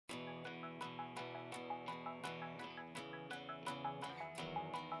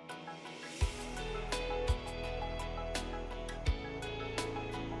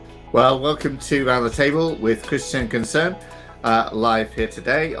Well, welcome to Round the Table with Christian Concern, live here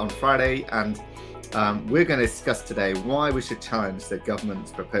today on Friday, and we're going to discuss today why we should challenge the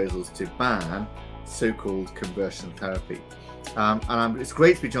government's proposals to ban so-called conversion therapy. It's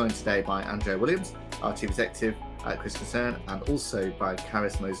great to be joined today by Andrea Williams, our Chief Executive at Christian Concern, and also by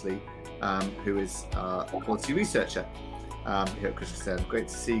Caris Mosley, who is a policy researcher here at Christian Concern. Great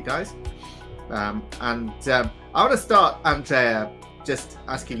to see you guys. I want to start, Andrea, just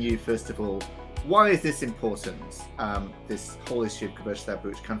asking you, first of all, why is this important, this whole issue of conversion therapy,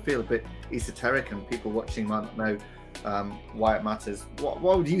 which can feel a bit esoteric and people watching might not know why it matters. What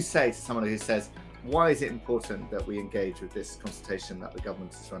would you say to someone who says, why is it important that we engage with this consultation that the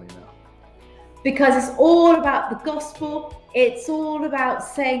government is running now? Because it's all about the gospel. It's all about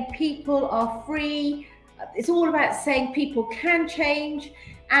saying people are free. It's all about saying people can change.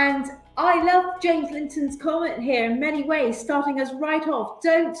 And I love James Linton's comment here in many ways, starting us right off.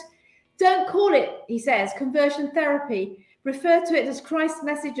 Don't call it, he says, conversion therapy. Refer to it as Christ's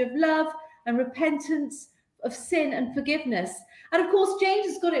message of love and repentance of sin and forgiveness. And of course, James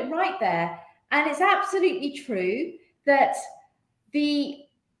has got it right there. And it's absolutely true that the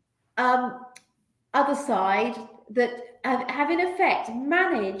other side that have in effect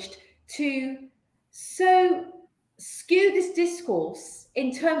managed to so skew this discourse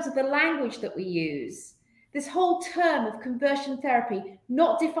in terms of the language that we use. This whole term of conversion therapy,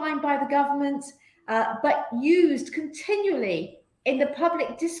 not defined by the government, but used continually in the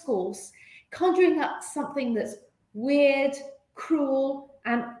public discourse, conjuring up something that's weird, cruel,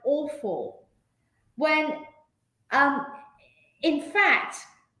 and awful. When, in fact,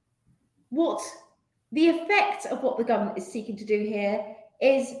 what the effect of what the government is seeking to do here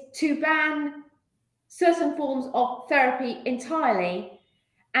is to ban certain forms of therapy entirely,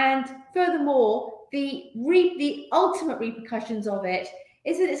 and furthermore, the ultimate repercussions of it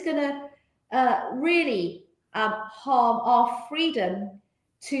is that it's going to really harm our freedom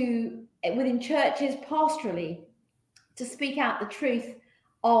to, within churches, pastorally, to speak out the truth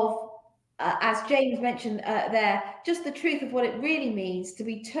of, as James mentioned there, just the truth of what it really means to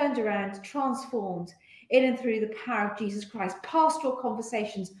be turned around, transformed in and through the power of Jesus Christ. Pastoral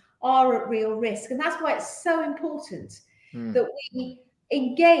conversations are at real risk. And that's why it's so important that we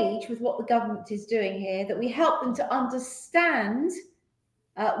engage with what the government is doing here, that we help them to understand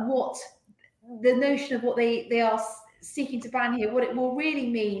what the notion of what they are seeking to ban here, what it will really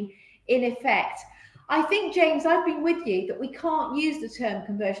mean in effect. I think, James, I've been with you that we can't use the term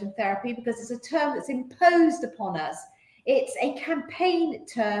conversion therapy because it's a term that's imposed upon us. It's a campaign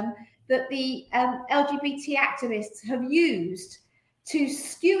term that the LGBT activists have used to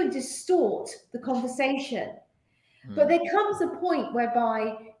skew and distort the conversation. But there comes a point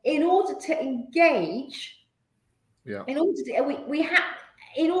whereby, in order to engage, in order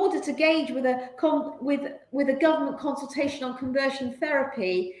to gauge with a government consultation on conversion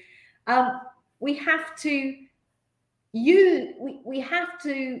therapy, we have to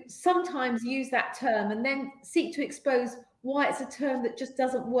sometimes use that term and then seek to expose why it's a term that just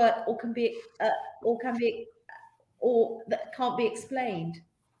doesn't work or that can't be explained.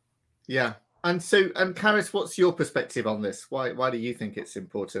 Yeah. And Caris, what's your perspective on this? Why do you think it's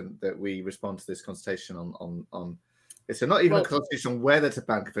important that we respond to this consultation on it's not even a consultation on whether to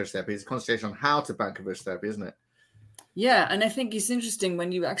ban conversion therapy, it's a consultation on how to ban conversion therapy, isn't it? Yeah, and I think it's interesting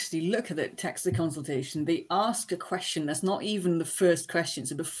when you actually look at the text of the consultation, they ask a question that's not even the first question.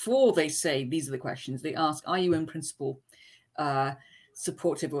 So before they say these are the questions, they ask, are you in principle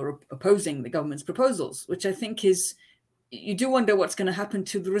supportive or opposing the government's proposals? Which I think is, you do wonder what's going to happen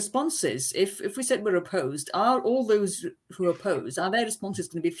to the responses. If we said we're opposed, are all those who oppose, are their responses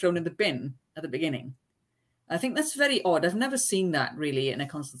going to be thrown in the bin at the beginning? I think that's very odd. I've never seen that really in a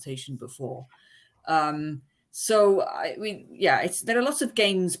consultation before. So there are lots of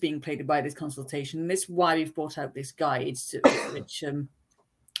games being played by this consultation, and this is why we've brought out this guide which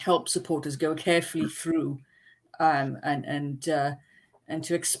helps supporters go carefully through and to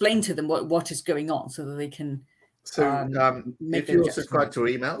explain to them what is going on, so that they can. So if you're subscribed to our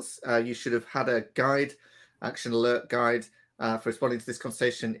emails, you should have had a guide, action alert guide for responding to this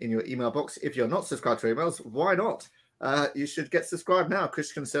conversation in your email box. If you're not subscribed to our emails, why not? You should get subscribed now,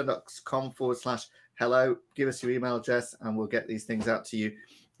 christianconcern.com/hello. Give us your email address and we'll get these things out to you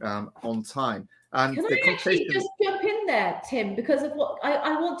on time. And can I actually just jump in there, Tim, because of what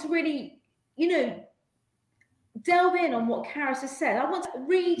I want to really, delve in on what Caris has said. I want to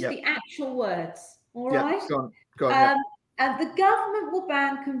read the actual words. All right. Go on. And the government will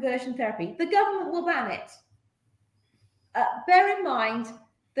ban conversion therapy. The government will ban it. Bear in mind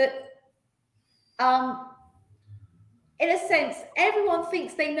that in a sense, everyone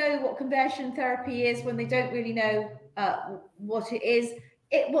thinks they know what conversion therapy is when they don't really know what it is.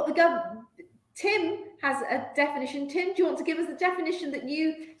 Tim has a definition. Tim, do you want to give us the definition that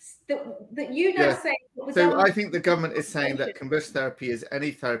you now say? So I think the government is saying that conversion therapy is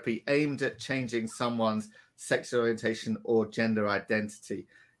any therapy aimed at changing someone's sexual orientation or gender identity.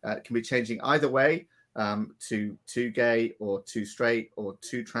 It can be changing either way, to gay or to straight or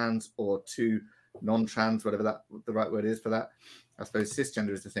to trans or to non-trans, whatever the right word is for that. I suppose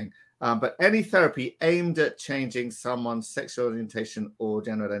cisgender is the thing. But any therapy aimed at changing someone's sexual orientation or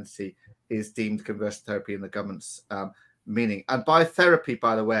gender identity is deemed conversion therapy in the government's meaning. And by therapy,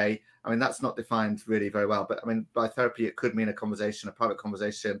 by the way, I mean, that's not defined really very well. But I mean, by therapy, it could mean a conversation, a private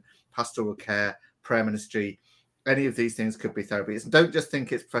conversation, pastoral care, prayer ministry. Any of these things could be therapy. Don't just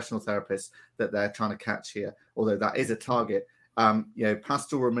think it's professional therapists that they're trying to catch here, although that is a target.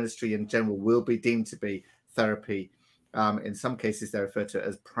 Pastoral ministry in general will be deemed to be therapy. In some cases, they're referred to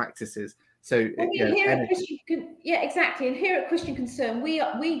as practices. So, exactly. And here at Christian Concern, we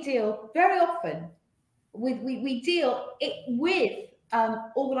deal very often with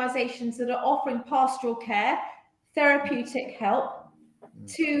organisations that are offering pastoral care, therapeutic help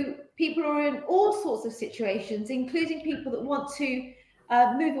to people who are in all sorts of situations, including people that want to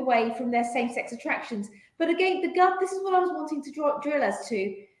move away from their same-sex attractions. But again, this is what I was wanting to drill us to.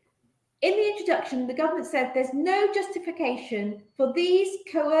 In the introduction, the government said there's no justification for these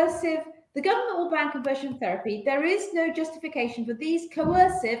coercive. The government will ban conversion therapy. There is no justification for these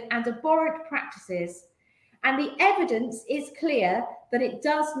coercive and abhorrent practices. And the evidence is clear that it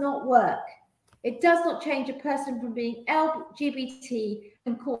does not work. It does not change a person from being LGBT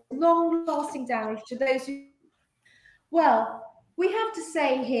and cause long-lasting damage to those who... Well, we have to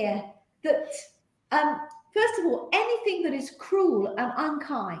say here that, first of all, anything that is cruel and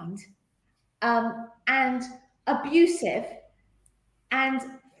unkind and abusive and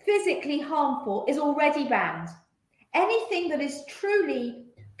physically harmful is already banned. Anything that is truly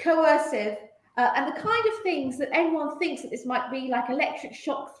coercive and the kind of things that everyone thinks that this might be like electric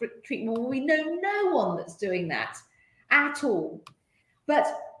shock treatment, well, we know no one that's doing that at all. But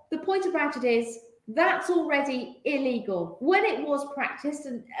the point about it is that's already illegal. When it was practiced,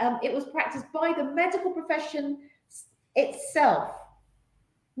 and it was practiced by the medical profession itself,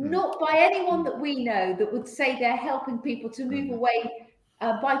 not by anyone that we know that would say they're helping people to move away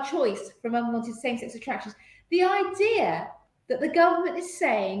by choice from unwanted same-sex attractions. The idea that the government is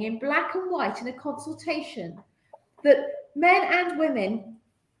saying in black and white in a consultation that men and women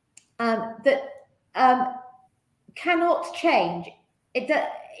cannot change,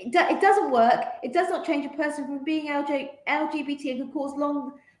 it doesn't work. It does not change a person from being LGBT and can cause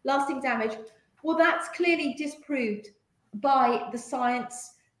long-lasting damage. Well, that's clearly disproved by the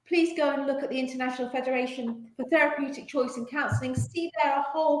science. Please go and look at the International Federation for Therapeutic Choice in Counselling. See there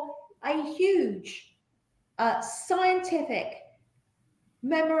a huge scientific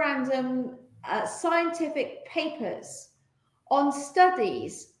memorandum, scientific papers on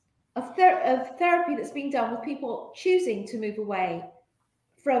studies of therapy that's being done with people choosing to move away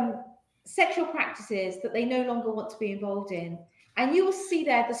from sexual practices that they no longer want to be involved in. And you will see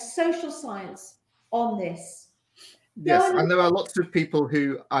there the social science on this. Yes, and there are lots of people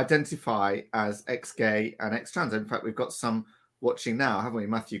who identify as ex-gay and ex-trans. In fact, we've got some watching now, haven't we?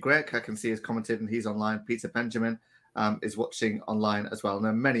 Matthew Grech, I can see, has commented, and he's online. Peter Benjamin is watching online as well. And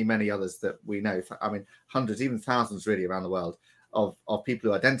there are many, many others that we know. I mean, hundreds, even thousands really around the world of people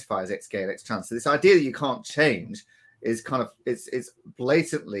who identify as ex-gay and ex-trans. So this idea that you can't change is kind of, it's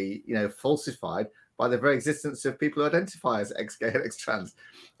blatantly, falsified by the very existence of people who identify as ex-gay and ex-trans.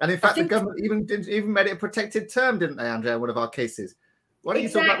 And in fact, the government even made it a protected term, didn't they, Andrea, in one of our cases? Why don't you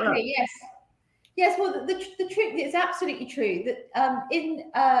talk about that? Yes, well, the truth is absolutely true that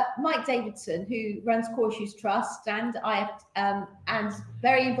in Mike Davidson, who runs Core Issues Trust, and I and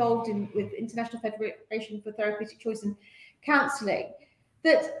very involved with International Federation for Therapeutic Choice and Counselling,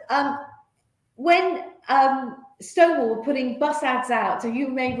 that when Stonewall were putting bus ads out, so you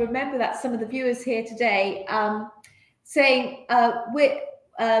may remember that some of the viewers here today saying now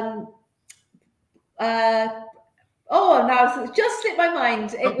it's just slipped my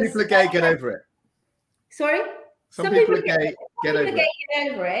mind. Some people are gay, get over it. Sorry? Some people are gay, get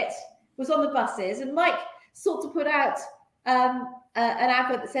over it. Was on the buses, and Mike sought to put out an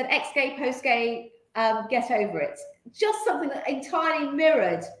advert that said ex-gay, post-gay, get over it. Just something that entirely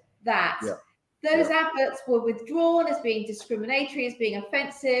mirrored that. Yeah. Those adverts were withdrawn as being discriminatory, as being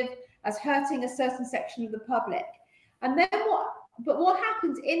offensive, as hurting a certain section of the public. And then what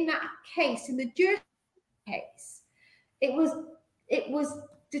happened in that case, in the jury case, it was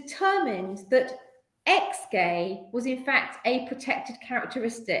determined that ex-gay was in fact a protected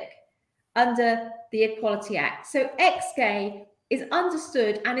characteristic under the Equality Act. So ex-gay is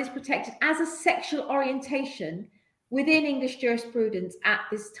understood and is protected as a sexual orientation within English jurisprudence at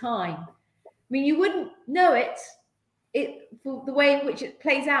this time. I mean, you wouldn't know it for the way in which it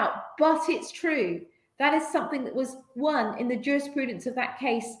plays out, but it's true. That is something that was won in the jurisprudence of that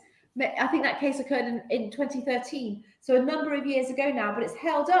case. I think that case occurred in 2013, so a number of years ago now, but it's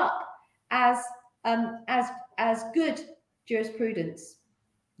held up as good jurisprudence.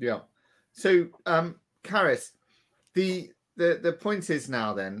 Yeah. So, Carys, the point is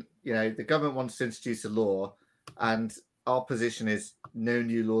now then, the government wants to introduce a law, and our position is no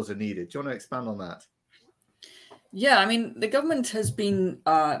new laws are needed. Do you want to expand on that? Yeah, I mean, the government has been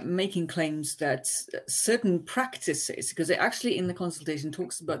making claims that certain practices, because it actually in the consultation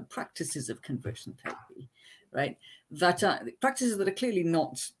talks about practices of conversion therapy, right? That are practices that are clearly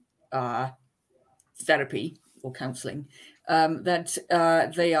not therapy or counselling,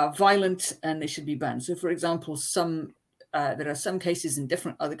 that they are violent and they should be banned. So, for example, there are some cases in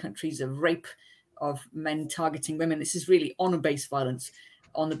different other countries of rape of men targeting women. This is really honour-based violence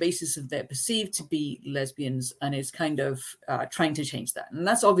on the basis of they're perceived to be lesbians, and is kind of trying to change that. And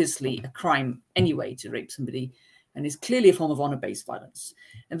that's obviously a crime anyway, to rape somebody, and is clearly a form of honour-based violence.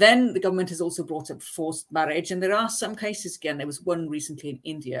 And then the government has also brought up forced marriage, and there are some cases, again, there was one recently in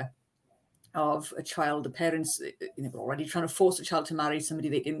India of a child, the parents were already trying to force a child to marry somebody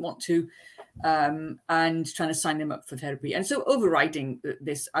they didn't want to, and trying to sign them up for therapy. And so overriding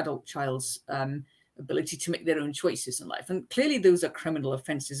this adult child's ability to make their own choices in life. And clearly those are criminal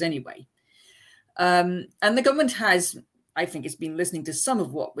offences anyway. And the government has, I think, it's been listening to some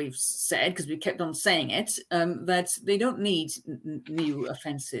of what we've said, because we kept on saying it, that they don't need new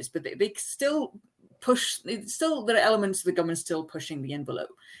offences, but they still push, there are elements of the government still pushing the envelope.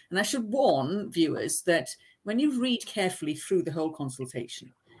 And I should warn viewers that when you read carefully through the whole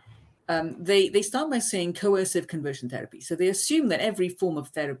consultation, they start by saying coercive conversion therapy. So they assume that every form of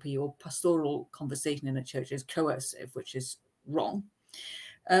therapy or pastoral conversation in a church is coercive, which is wrong.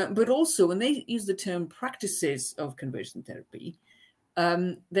 But also when they use the term practices of conversion therapy,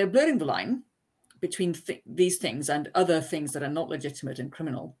 they're blurring the line between these things and other things that are not legitimate and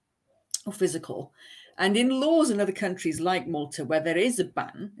criminal or physical. And in laws in other countries like Malta, where there is a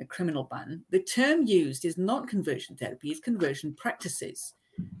ban, a criminal ban, the term used is not conversion therapy, it's conversion practices.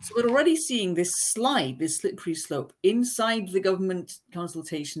 So we're already seeing this slide, this slippery slope inside the government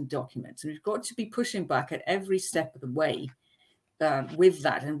consultation documents. And we've got to be pushing back at every step of the way with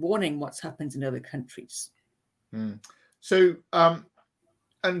that and warning what's happened in other countries. So,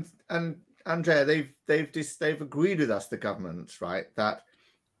 and Andrea, they've agreed with us, the government, right, that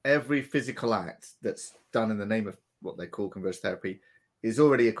every physical act that's done in the name of what they call conversion therapy is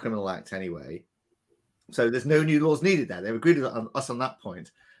already a criminal act anyway. So there's no new laws needed there. They've agreed with us on that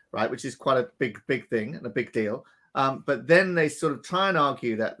point, right, which is quite a big thing and a big deal. But then they sort of try and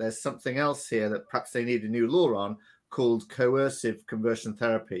argue that there's something else here that perhaps they need a new law on, called coercive conversion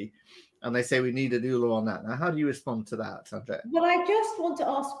therapy. And they say we need a new law on that. Now, how do you respond to that, Andrea? Well, I just want to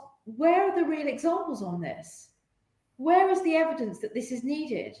ask, where are the real examples on this? Where is the evidence that this is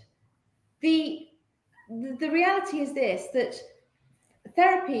needed? The reality is this, that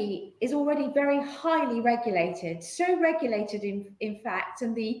therapy is already very highly regulated, so regulated in fact,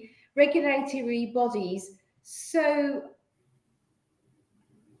 and the regulatory bodies so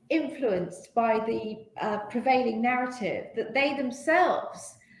influenced by the prevailing narrative that they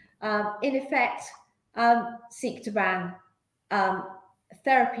themselves, in effect, seek to ban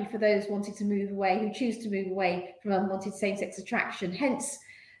therapy for those wanting to move away, who choose to move away from unwanted same-sex attraction. Hence,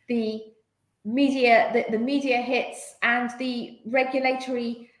 the media hits and the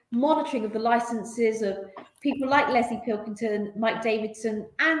regulatory monitoring of the licenses of people like Leslie Pilkington, Mike Davidson,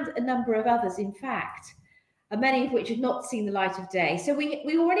 and a number of others, in fact, many of which have not seen the light of day. So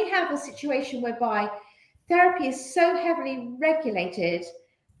we already have a situation whereby therapy is so heavily regulated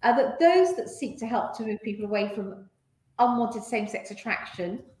that those that seek to help to move people away from unwanted same-sex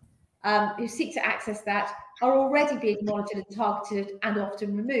attraction, who seek to access that, are already being monitored and targeted and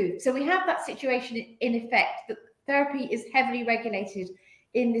often removed. So we have that situation in effect, that therapy is heavily regulated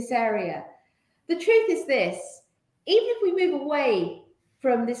in this area. The truth is this: even if we move away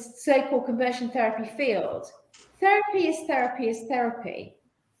from this so-called conversion therapy field, therapy is therapy is therapy.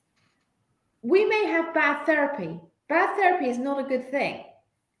 We may have bad therapy. Bad therapy is not a good thing.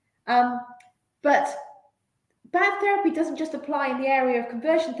 But bad therapy doesn't just apply in the area of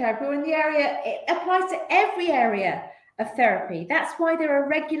conversion therapy or in the area, it applies to every area of therapy. That's why there are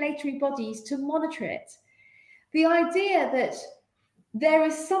regulatory bodies to monitor it. The idea that there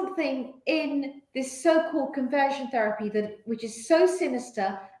is something in this so-called conversion therapy which is so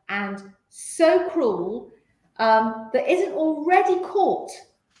sinister and so cruel that isn't already caught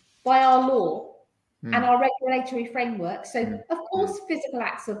by our law and our regulatory framework. So, of course, physical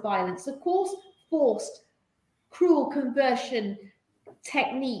acts of violence, of course, forced, cruel conversion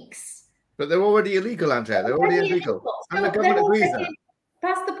techniques. But they're already illegal, Andrea. They're already illegal. And the government agrees that.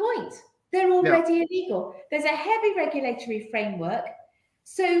 That's the point. They're already illegal. There's a heavy regulatory framework.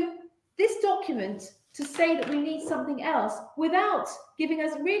 So this document, to say that we need something else without giving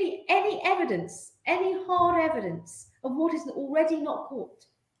us really any evidence, any hard evidence of what is already not caught.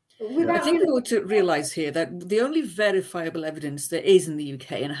 I think we ought to realise here that the only verifiable evidence there is in the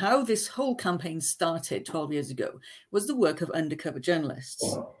UK and how this whole campaign started 12 years ago was the work of undercover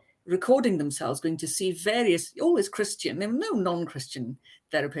journalists recording themselves going to see various, always Christian, there were no non-Christian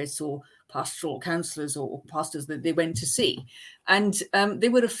therapists or pastoral counsellors or pastors that they went to see. And they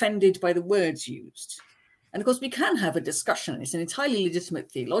were offended by the words used. And of course, we can have a discussion. It's an entirely legitimate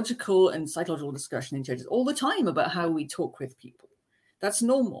theological and psychological discussion in churches all the time about how we talk with people. That's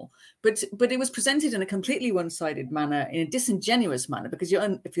normal. But it was presented in a completely one-sided manner, in a disingenuous manner, because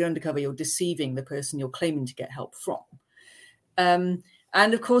if you're undercover, you're deceiving the person you're claiming to get help from.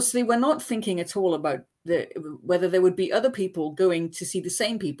 And of course, they were not thinking at all about whether there would be other people going to see the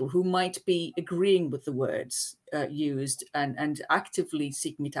same people who might be agreeing with the words used and actively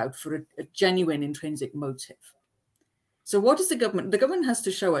seeking it out for a genuine intrinsic motive. So what is the government? The government has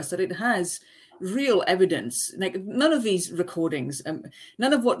to show us that it has real evidence. Like none of these recordings,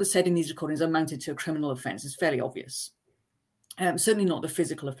 none of what was said in these recordings amounted to a criminal offence. It's fairly obvious. Certainly not the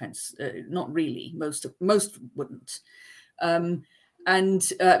physical offence. Not really. Most wouldn't. And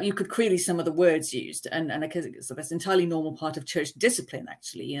you could query some of the words used, and so that's entirely normal part of church discipline,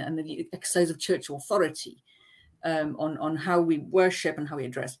 actually, and the exercise of church authority on how we worship and how we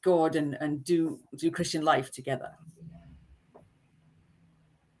address God and do Christian life together.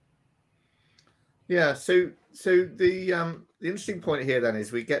 Yeah. So the interesting point here then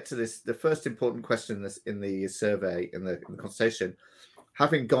is we get to the first important question in the survey in the consultation,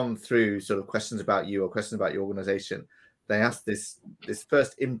 having gone through sort of questions about you or questions about your organisation. They asked this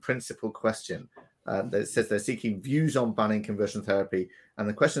first in principle question that says they're seeking views on banning conversion therapy. And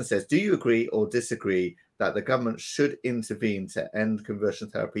the question says, do you agree or disagree that the government should intervene to end conversion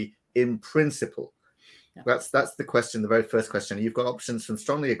therapy in principle? Yeah. That's the question, the very first question. You've got options from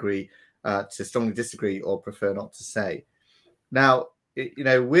strongly agree to strongly disagree or prefer not to say. Now,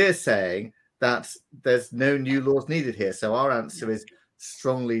 we're saying that there's no new laws needed here. So our answer is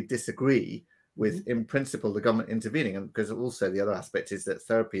strongly disagree with, in principle, the government intervening. And because also the other aspect is that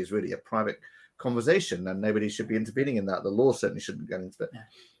therapy is really a private conversation and nobody should be intervening in that. The law certainly shouldn't get into it. Yeah.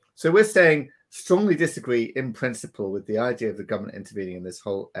 So we're saying strongly disagree in principle with the idea of the government intervening in this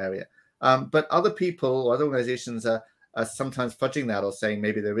whole area. But other people or other organizations are sometimes fudging that or saying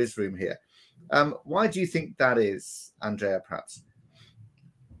maybe there is room here. Why do you think that is, Andrea, perhaps?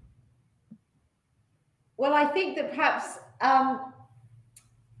 Well, I think that perhaps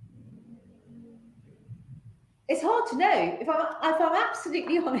it's hard to know. If I'm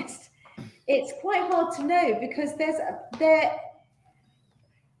absolutely honest, it's quite hard to know because there's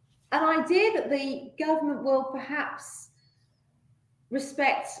an idea that the government will perhaps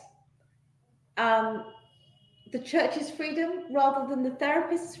respect the church's freedom rather than the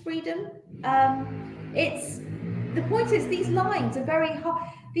therapist's freedom. The point is these lines are very hard.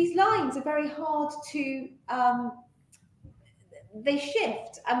 These lines are very hard to. They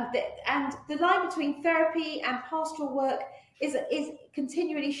shift, and the line between therapy and pastoral work is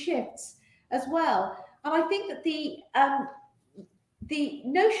continually shifts as well. And I think that the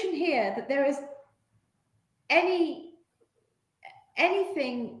notion here that there is anything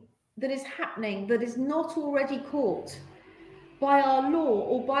that is happening that is not already caught by our law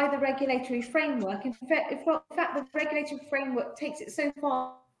or by the regulatory framework. In fact, the regulatory framework takes it so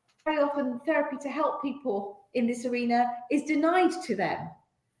far. Very often therapy to help people in this arena is denied to them,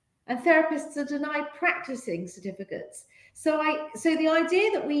 and therapists are denied practicing certificates. So the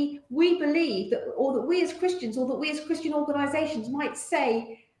idea that we believe that we as Christians or that we as Christian organizations might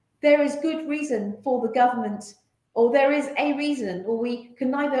say there is good reason for the government, or there is a reason, or we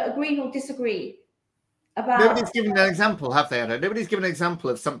can neither agree nor disagree about. Nobody's given an example, have they, Anna? Nobody's given an example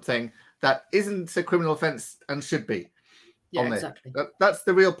of something that isn't a criminal offence and should be. Yeah, exactly. That's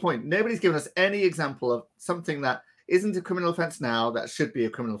the real point. Nobody's given us any example of something that isn't a criminal offence now that should be a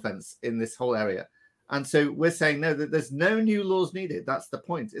criminal offence in this whole area. And so we're saying no, that there's no new laws needed. That's the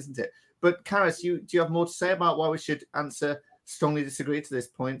point, isn't it? But Karis, do you have more to say about why we should answer strongly disagree to this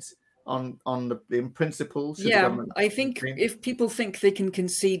point in principle? Should the Yeah, government I think intervene? if people think they can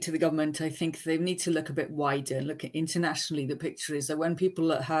concede to the government, I think they need to look a bit wider. Look at internationally, the picture is that when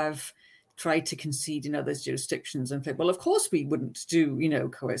people have tried to concede in other jurisdictions and think, well, of course we wouldn't do,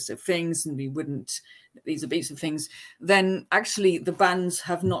 coercive things and we wouldn't these abusive things, then actually the bans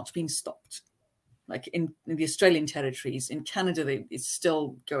have not been stopped. Like in the Australian territories, in Canada, it's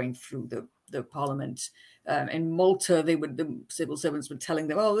still going through the parliament. In Malta, the civil servants were telling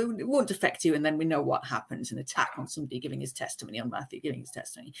them, "Oh, it won't affect you," and then we know what happens: an attack on somebody giving his testimony, on Matthew giving his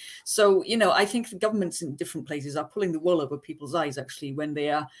testimony. So, I think the governments in different places are pulling the wool over people's eyes actually when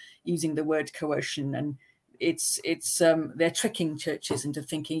they are using the word coercion, and they're tricking churches into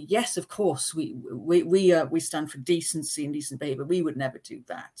thinking, yes, of course, we stand for decency and decent behaviour. We would never do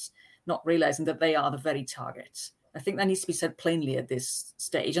that, not realizing that they are the very target. I think that needs to be said plainly at this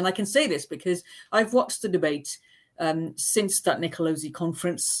stage. And I can say this because I've watched the debate since that Nicolosi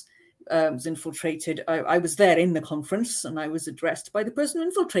conference was infiltrated. I was there in the conference and I was addressed by the person who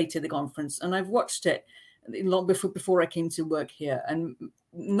infiltrated the conference. And I've watched it long before I came to work here. And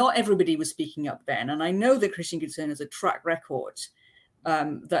not everybody was speaking up then. And I know that Christian Concern has a track record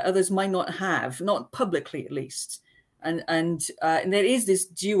that others might not have, not publicly at least. And there is this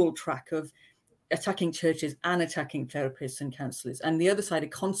dual track of attacking churches and attacking therapists and counsellors, and the other side are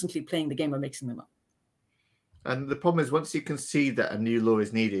constantly playing the game of mixing them up. And the problem is, once you concede that a new law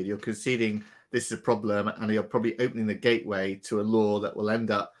is needed, you're conceding this is a problem, and you're probably opening the gateway to a law that will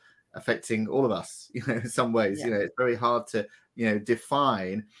end up affecting all of us, in some ways. Yeah. It's very hard to,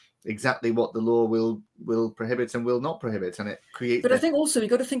 define exactly what the law will prohibit and will not prohibit, and it creates. But I think also we've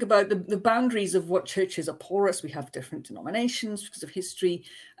got to think about the boundaries of what churches are porous. We have different denominations because of history,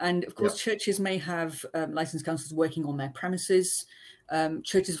 and of course, churches may have licensed counsellors working on their premises.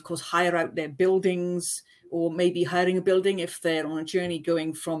 Churches, of course, hire out their buildings, or maybe hiring a building if they're on a journey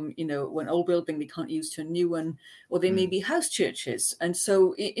going from, an old building they can't use to a new one, or they may be house churches. And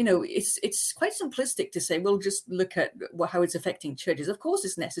so, it's quite simplistic to say, we'll just look at how it's affecting churches. Of course,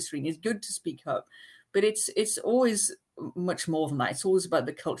 it's necessary and it's good to speak up, but it's always much more than that. It's always about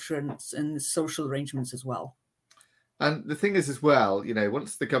the culture and the social arrangements as well. And the thing is as well,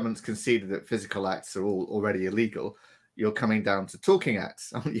 once the government's conceded that physical acts are all already illegal, you're coming down to talking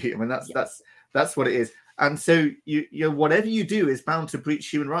acts, aren't you? I mean, that's what it is. And so you whatever you do is bound to breach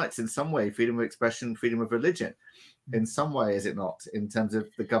human rights in some way, freedom of expression, freedom of religion, in some way, is it not, in terms of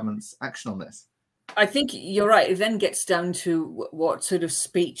the government's action on this? I think you're right. It then gets down to what sort of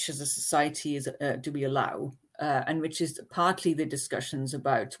speech as a society do we allow, and which is partly the discussions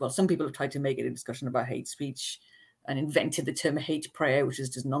about, well, some people have tried to make it a discussion about hate speech and invented the term hate prayer, which is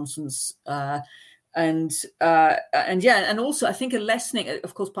just nonsense. And also I think a lessening,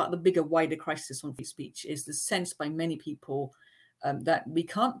 of course, part of the bigger, wider crisis on free speech is the sense by many people that we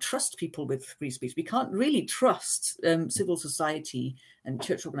can't trust people with free speech. We can't really trust civil society and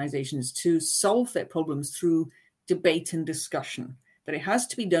church organizations to solve their problems through debate and discussion, that it has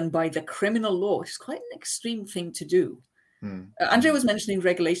to be done by the criminal law, which is quite an extreme thing to do. Andrea was mentioning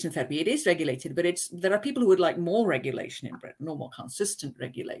regulation therapy. It is regulated, but there are people who would like more regulation in Britain, or more consistent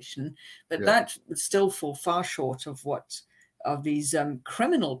regulation, but that would still fall far short of these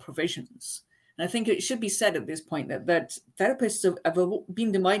criminal provisions. And I think it should be said at this point that therapists have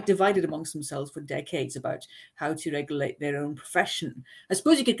been divided amongst themselves for decades about how to regulate their own profession. I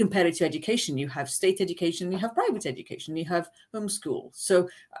suppose you could compare it to education. You have state education, you have private education, you have homeschool. So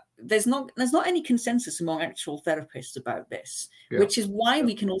there's not any consensus among actual therapists about this, which is why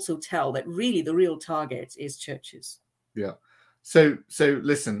we can also tell that really the real target is churches. Yeah. So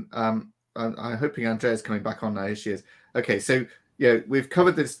listen, I'm hoping Andrea's coming back on now. Here she is. Okay, so we've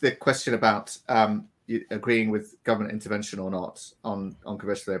covered the question about agreeing with government intervention or not on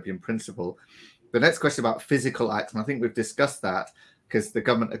conversion therapy in principle. The next question about physical acts, and I think we've discussed that because the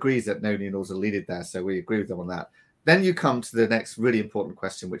government agrees that no new laws are needed there, so we agree with them on that. Then you come to the next really important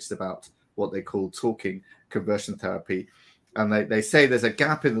question, which is about what they call talking conversion therapy. And they say there's a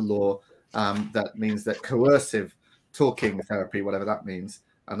gap in the law that means that coercive talking therapy, whatever that means,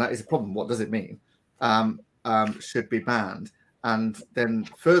 and that is a problem. What does it mean? Should be banned. And then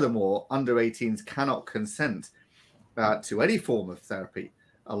furthermore, under 18s cannot consent to any form of therapy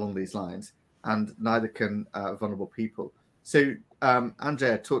along these lines, and neither can vulnerable people. So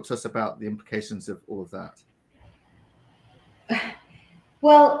Andrea, talk to us about the implications of all of that.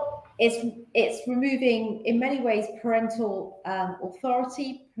 Well, it's removing, in many ways, parental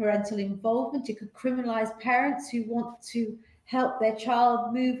authority, parental involvement. It could criminalize parents who want to help their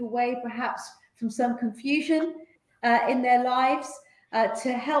child move away, perhaps from some confusion in their lives,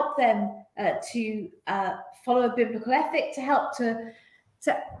 to help them to follow a biblical ethic, to help to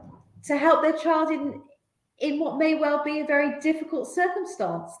to help their child in what may well be a very difficult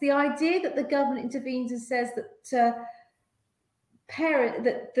circumstance. The idea that the government intervenes and says that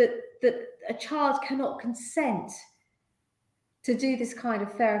that a child cannot consent to do this kind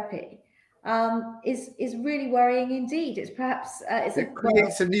of therapy is really worrying indeed. It's perhaps it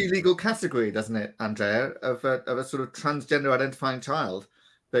creates a new legal category, doesn't it, Andrea, of a sort of transgender identifying child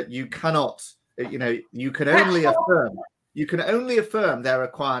that you cannot, you can only affirm their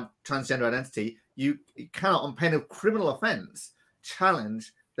acquired transgender identity. You cannot, on pain of criminal offence,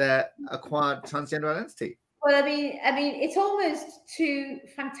 challenge their acquired transgender identity. Well, I mean, it's almost too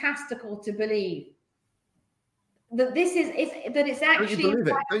fantastical to believe that this is that it's actually.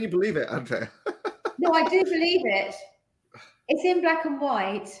 Don't you believe it, Andrea? No, I do believe it. It's in black and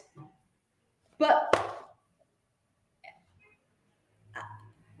white, but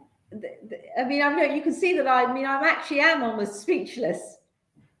I mean, I know you can see that. I'm actually almost speechless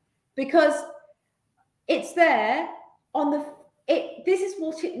because it's there on the. This is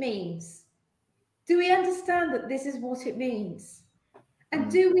what it means. Do we understand that this is what it means? And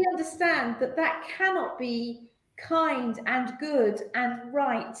do we understand that that cannot be kind and good and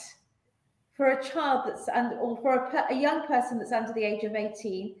right for a child or for a young person that's under the age of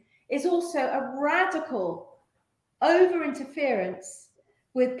 18 is also a radical over interference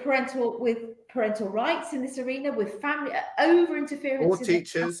with parental rights in this arena, with family over interference. Or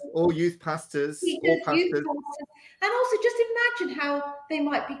teachers, or youth pastors, or pastors. And also just imagine how they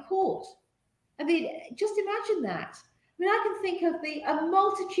might be caught. I mean, just imagine that. I mean, I can think of a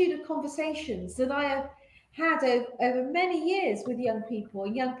multitude of conversations that I have had over many years with young people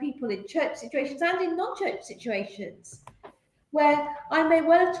in church situations and in non-church situations, where I may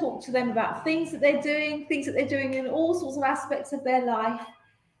well have talked to them about things that they're doing in all sorts of aspects of their life.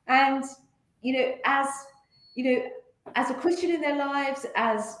 And, as a Christian in their lives,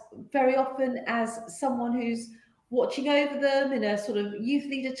 as very often as someone who's watching over them in a sort of youth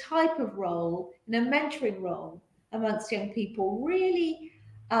leader type of role, in a mentoring role amongst young people, really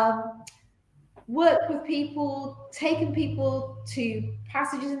work with people, taken people to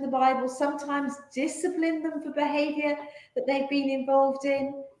passages in the Bible, sometimes discipline them for behavior that they've been involved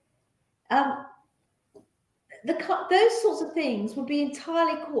in. Those sorts of things would be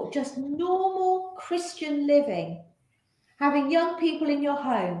entirely caught, just normal Christian living, having young people in your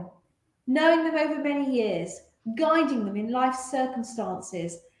home, knowing them over many years, guiding them in life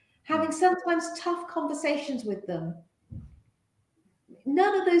circumstances, having sometimes tough conversations with them.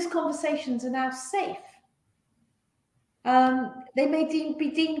 None of those conversations are now safe. They may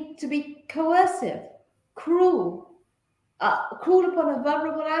be deemed to be coercive, cruel upon a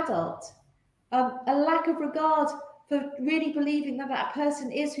vulnerable adult, a lack of regard for really believing that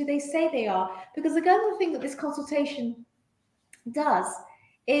person is who they say they are. Because the other thing that this consultation does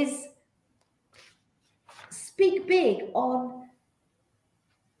is speak big on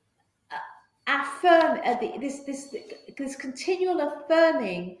this continual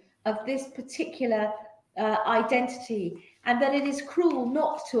affirming of this particular identity, and that it is cruel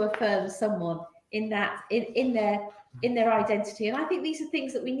not to affirm someone in their identity. And I think these are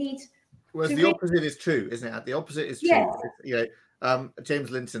things that we need. Whereas the opposite is true, isn't it? The opposite is true. Yes.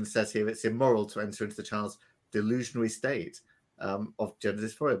 James Linton says here it's immoral to enter into the child's delusionary state of gender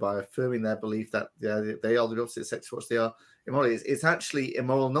dysphoria by affirming their belief that they are the opposite sex to what they are immorally. It's actually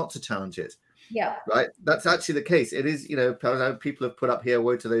immoral not to challenge it. Yeah. Right. That's actually the case. It is, people have put up here,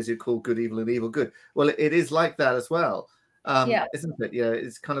 woe to those who call good evil and evil good. Well, it is like that as well. Isn't it?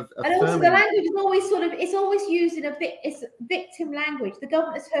 It's kind of affirming. And also the language is always it's always used in it's victim language. The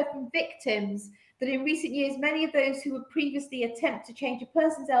government has heard from victims that in recent years, many of those who would previously attempt to change a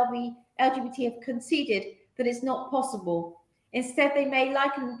person's LGBT have conceded that it's not possible. Instead, they may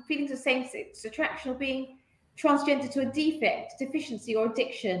liken feelings of same-sex attraction or being transgender to a defect, deficiency, or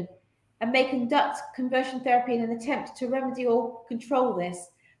addiction, and may conduct conversion therapy in an attempt to remedy or control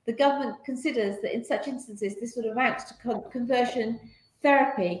this. The government considers that in such instances, this would amount to conversion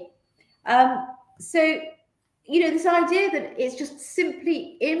therapy. So, this idea that it's just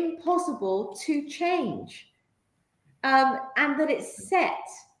simply impossible to change, and that it's set,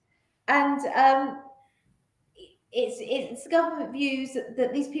 and it's government views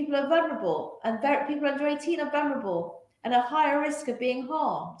that these people are vulnerable, and people under 18 are vulnerable and a higher risk of being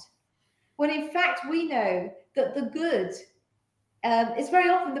harmed. When in fact we know that the good is very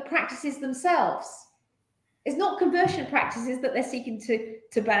often the practices themselves. It's not conversion practices that they're seeking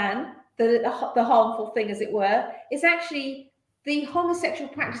to ban, the harmful thing, as it were. It's actually the homosexual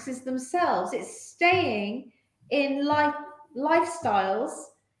practices themselves. It's staying in lifestyles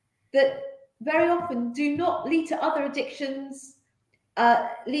that very often do not lead to other addictions,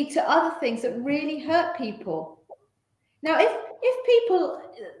 lead to other things that really hurt people. Now, if people,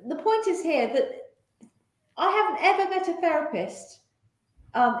 the point is here that I haven't ever met a therapist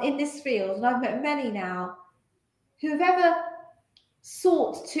in this field, and I've met many now, who've ever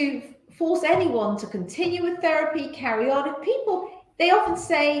sought to force anyone to continue with therapy, carry on. They often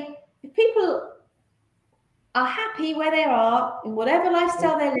say, if people are happy where they are, in whatever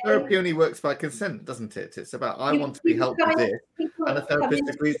lifestyle they live. Therapy only works by consent, doesn't it? It's about, I want to be helped with this, and the therapist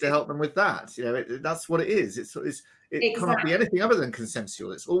agrees to help them with that. That's what it is. It can't be anything other than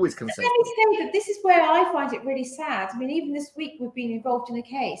consensual. It's always consensual. Let me say that this is where I find it really sad. I mean, even this week we've been involved in a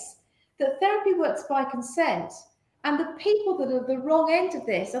case that therapy works by consent, and the people that are the wrong end of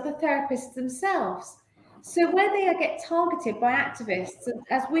this are the therapists themselves. So where they get targeted by activists,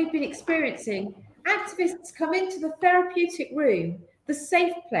 as we've been experiencing, activists come into the therapeutic room, the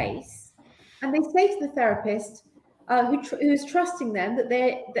safe place, and they say to the therapist who is trusting them that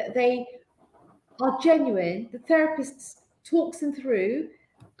they are genuine. The therapist talks them through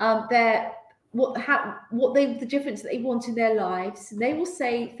the difference that they want in their lives, and they will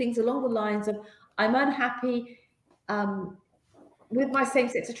say things along the lines of, "I'm unhappy with my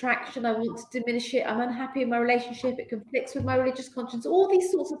same-sex attraction. I want to diminish it. I'm unhappy in my relationship. It conflicts with my religious conscience." All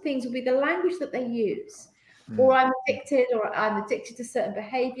these sorts of things will be the language that they use. Or I'm addicted to certain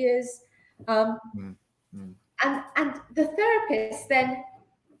behaviors. And the therapist then,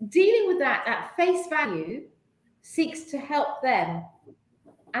 dealing with that at face value, seeks to help them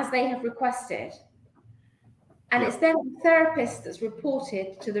as they have requested. And it's then the therapist that's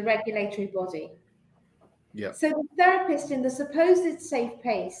reported to the regulatory body. Yeah. So the therapist in the supposed safe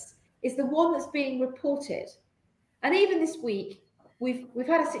place is the one that's being reported. And even this week, we've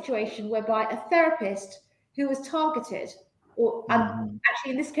had a situation whereby a therapist who was targeted, or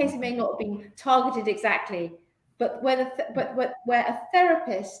actually in this case it may not have been targeted exactly, but where a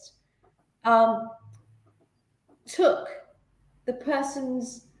therapist took the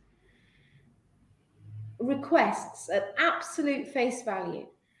person's requests at absolute face value.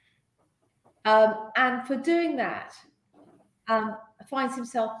 And for doing that, finds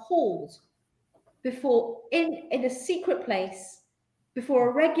himself hauled before in a secret place before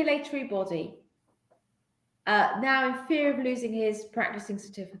a regulatory body, now in fear of losing his practicing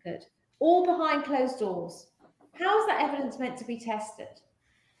certificate, all behind closed doors. How is that evidence meant to be tested?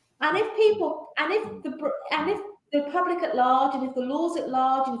 And if the public at large, and if the laws at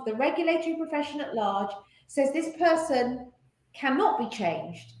large, and if the regulatory profession at large says this person cannot be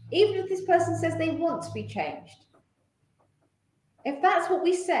changed, even if this person says they want to be changed, if that's what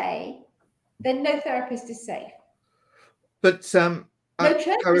we say, then no therapist is safe. But no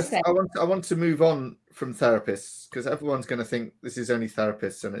church is safe. I want to move on from therapists, because everyone's going to think this is only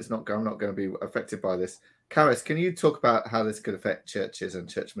therapists, and I'm not going to be affected by this. Karis, can you talk about how this could affect churches and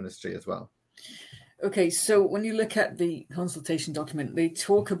church ministry as well? Okay, so when you look at the consultation document, they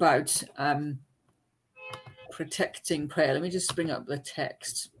talk about protecting prayer. Let me just bring up the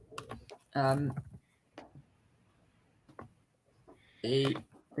text.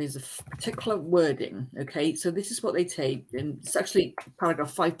 There's a particular wording. Okay, so this is what they take, and it's actually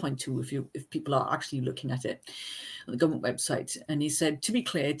paragraph 5.2 if people are actually looking at it on the government website. And he said, to be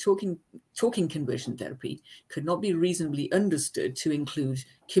clear, talking conversion therapy could not be reasonably understood to include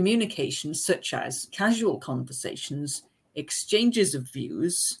communications such as casual conversations, exchanges of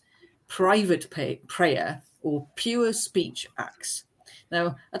views, private prayer, or pure speech acts.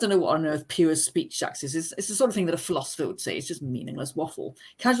 Now, I don't know what on earth pure speech acts is. It's the sort of thing that a philosopher would say. It's just meaningless waffle.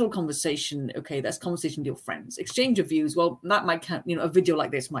 Casual conversation, okay, that's conversation with your friends. Exchange of views, well, that might count. A video like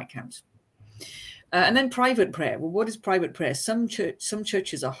this might count. And then private prayer. Well, what is private prayer? Some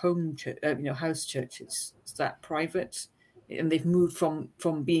churches are house churches. Is that private? And they've moved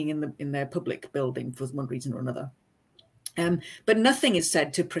from being in their public building for one reason or another. But nothing is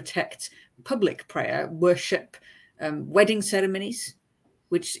said to protect public prayer, worship, wedding ceremonies,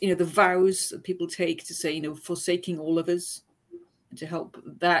 which, the vows that people take to say, forsaking all of us, to help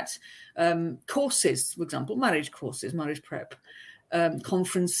that. Courses, for example, marriage courses, marriage prep,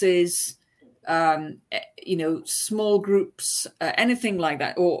 conferences, small groups, anything like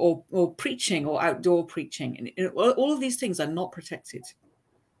that, or preaching or outdoor preaching. And all of these things are not protected.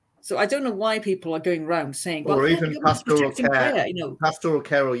 So I don't know why people are going around saying, or even pastoral care, pastoral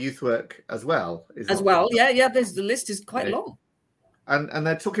care or youth work as well. Yeah. The list is quite long. And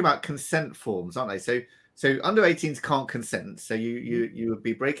they're talking about consent forms, aren't they? So under 18s can't consent. So you would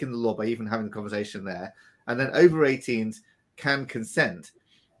be breaking the law by even having the conversation there. And then over 18s can consent.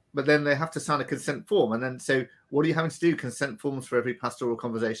 but then they have to sign a consent form, and then so what are you having to do? Consent forms for every pastoral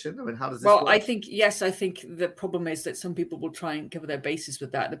conversation? I mean, how does this work? I think the problem is that some people will try and cover their bases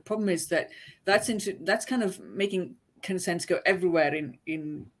with that. The problem is that that's kind of making consent go everywhere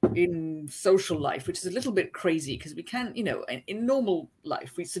in social life, which is a little bit crazy, because we can, in normal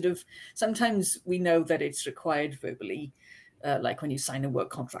life, we sort of sometimes we know that it's required verbally. Like when you sign a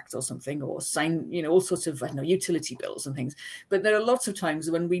work contract or something, or sign, all sorts of, utility bills and things. But there are lots of times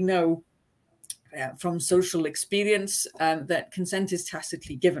when we know from social experience that consent is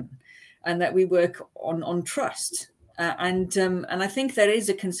tacitly given, and that we work on trust. And I think there is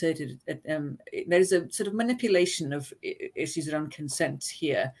a concerted, there is a sort of manipulation of issues around consent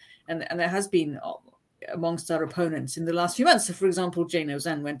here, and there has been amongst our opponents in the last few months. So, for example, Jane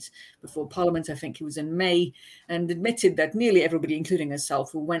Ozanne went before Parliament, I think it was in May, and admitted that nearly everybody, including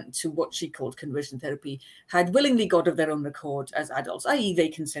herself, who went to what she called conversion therapy, had willingly gone of their own accord as adults, i.e. they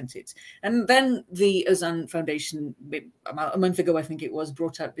consented. And then the Ozanne Foundation, a month ago, I think it was,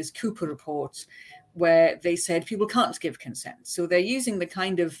 brought out this Cooper report where they said people can't give consent. So they're using the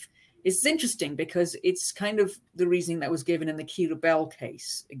kind of, it's interesting because it's kind of the reasoning that was given in the Keira Bell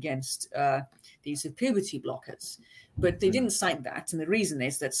case against the use of puberty blockers. But they didn't cite that. And the reason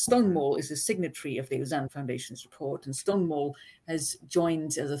is that Stonewall is a signatory of the Ozanne Foundation's report. And Stonewall has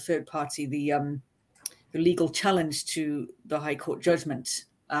joined as a third party the legal challenge to the High Court judgment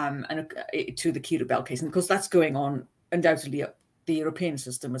and to the Keira Bell case. And of course, that's going on undoubtedly the European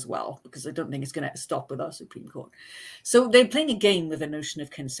system as well, because I don't think it's going to stop with our Supreme Court. So they're playing a game with the notion of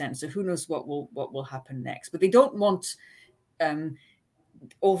consent. So who knows what will happen next? But they don't want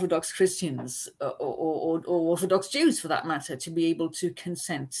Orthodox Christians or Orthodox Jews, for that matter, to be able to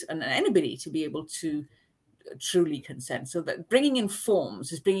consent, and anybody to be able to truly consent. So that bringing in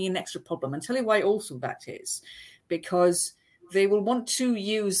forms is bringing in an extra problem. And tell you why also that is, because they will want to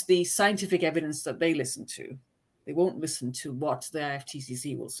use the scientific evidence that they listen to. They won't listen to what the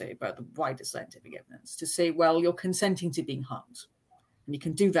IFTCC will say about the wider scientific evidence, to say, well, you're consenting to being harmed. And you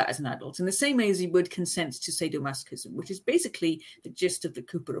can do that as an adult in the same way as you would consent to sadomasochism, which is basically the gist of the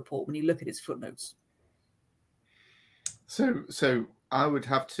Cooper report when you look at its footnotes. So I would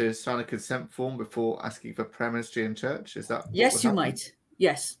have to sign a consent form before asking for prayer ministry in church? Is that? Yes, you might.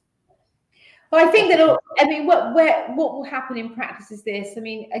 Yes. Well, I think that, what will happen in practice is this. I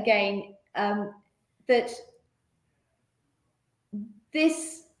mean, again, that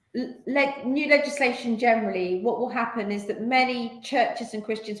this new legislation generally, what will happen is that many churches and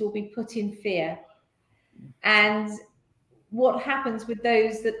Christians will be put in fear. And what happens with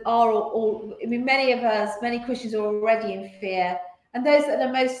those that are, many of us, many Christians are already in fear. And those that are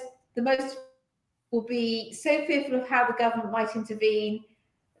the most will be so fearful of how the government might intervene.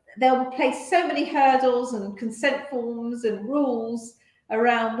 They'll place so many hurdles and consent forms and rules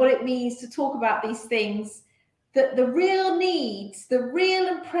around what it means to talk about these things, that the real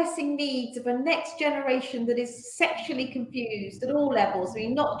and pressing needs of a next generation that is sexually confused at all levels,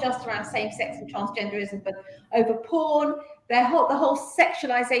 not just around same-sex and transgenderism, but over porn, the whole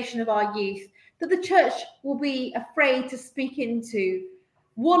sexualization of our youth, that the church will be afraid to speak into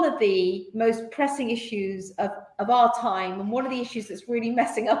one of the most pressing issues of our time, and one of the issues that's really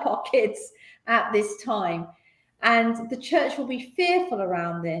messing up our kids at this time. And the church will be fearful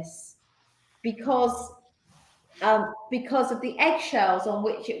around this because of the eggshells on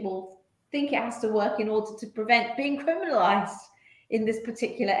which it will think it has to work in order to prevent being criminalized in this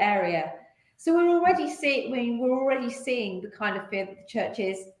particular area. So we're already seeing the kind of fear that the church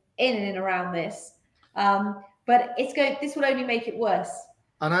is in and around this. But this will only make it worse.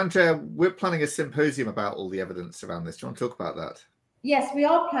 And Andrea, we're planning a symposium about all the evidence around this. Do you want to talk about that? Yes, we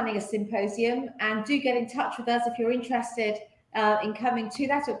are planning a symposium, and do get in touch with us if you're interested in coming to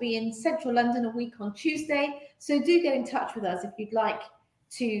that. It'll be in central London a week on Tuesday. So do get in touch with us if you'd like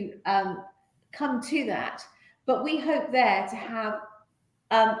to come to that. But we hope there to have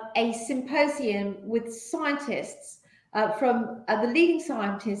a symposium with scientists from the leading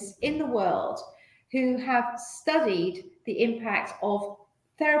scientists in the world who have studied the impact of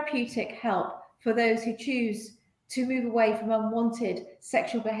therapeutic help for those who choose to move away from unwanted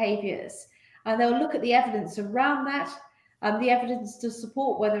sexual behaviours. And they'll look at the evidence around that, the evidence to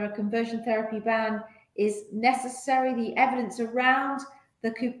support whether a conversion therapy ban is necessary, the evidence around the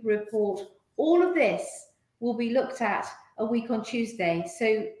Cooper report. All of this will be looked at a week on Tuesday.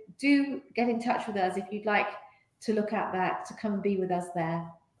 So do get in touch with us if you'd like to look at that, to come and be with us there.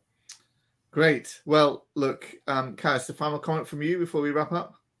 Great. Well, look, Karis, the final comment from you before we wrap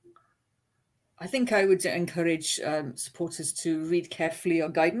up? I think I would encourage supporters to read carefully our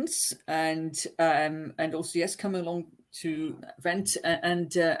guidance and also, yes, come along to vent and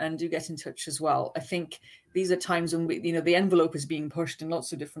do get in touch as well. I think these are times when the envelope is being pushed in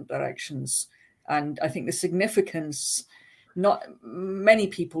lots of different directions, and I think the significance. Not many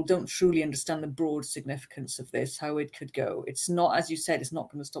people don't truly understand the broad significance of this, how it could go. It's not, as you said, it's not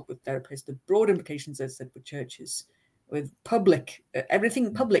going to stop with therapists. The broad implications, as I said, with churches, with public,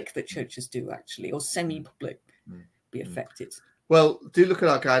 everything public that churches do actually, or semi-public, be affected. Well, do look at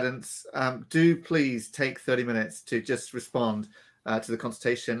our guidance. Do please take 30 minutes to just respond to the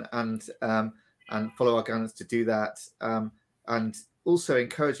consultation and follow our guidance to do that. And also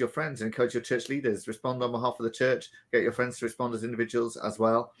encourage your friends, encourage your church leaders, respond on behalf of the church, get your friends to respond as individuals as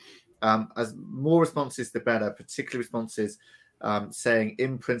well. As more responses, the better, particularly responses saying,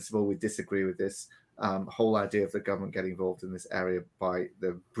 in principle, we disagree with this whole idea of the government getting involved in this area by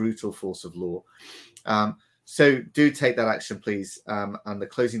the brutal force of law. So do take that action, please. And the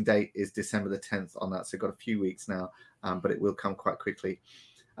closing date is December the 10th on that. So we've got a few weeks now, but it will come quite quickly.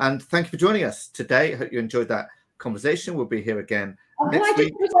 And thank you for joining us today. I hope you enjoyed that conversation. We'll be here again next week. Can I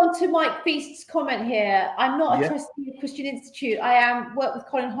just respond to Mike Feast's comment here? I'm not a trustee of Christian Institute. I work with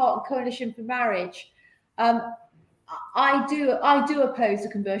Colin Hart and Coalition for Marriage. I do oppose a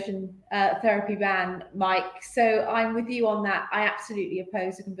conversion therapy ban, Mike. So I'm with you on that. I absolutely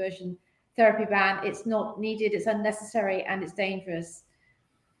oppose a conversion therapy ban. It's not needed, it's unnecessary, and it's dangerous.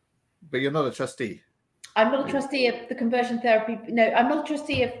 But you're not a trustee. I'm not a trustee of the conversion therapy. No, I'm not a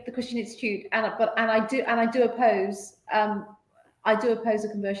trustee of the Christian Institute, and I do oppose a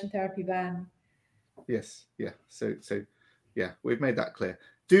conversion therapy ban. Yes, yeah. So yeah, we've made that clear.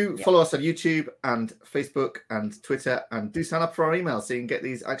 Do follow us on YouTube and Facebook and Twitter, and do sign up for our emails so you can get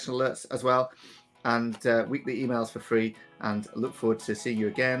these action alerts as well, and weekly emails for free. And look forward to seeing you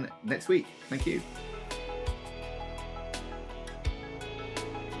again next week. Thank you.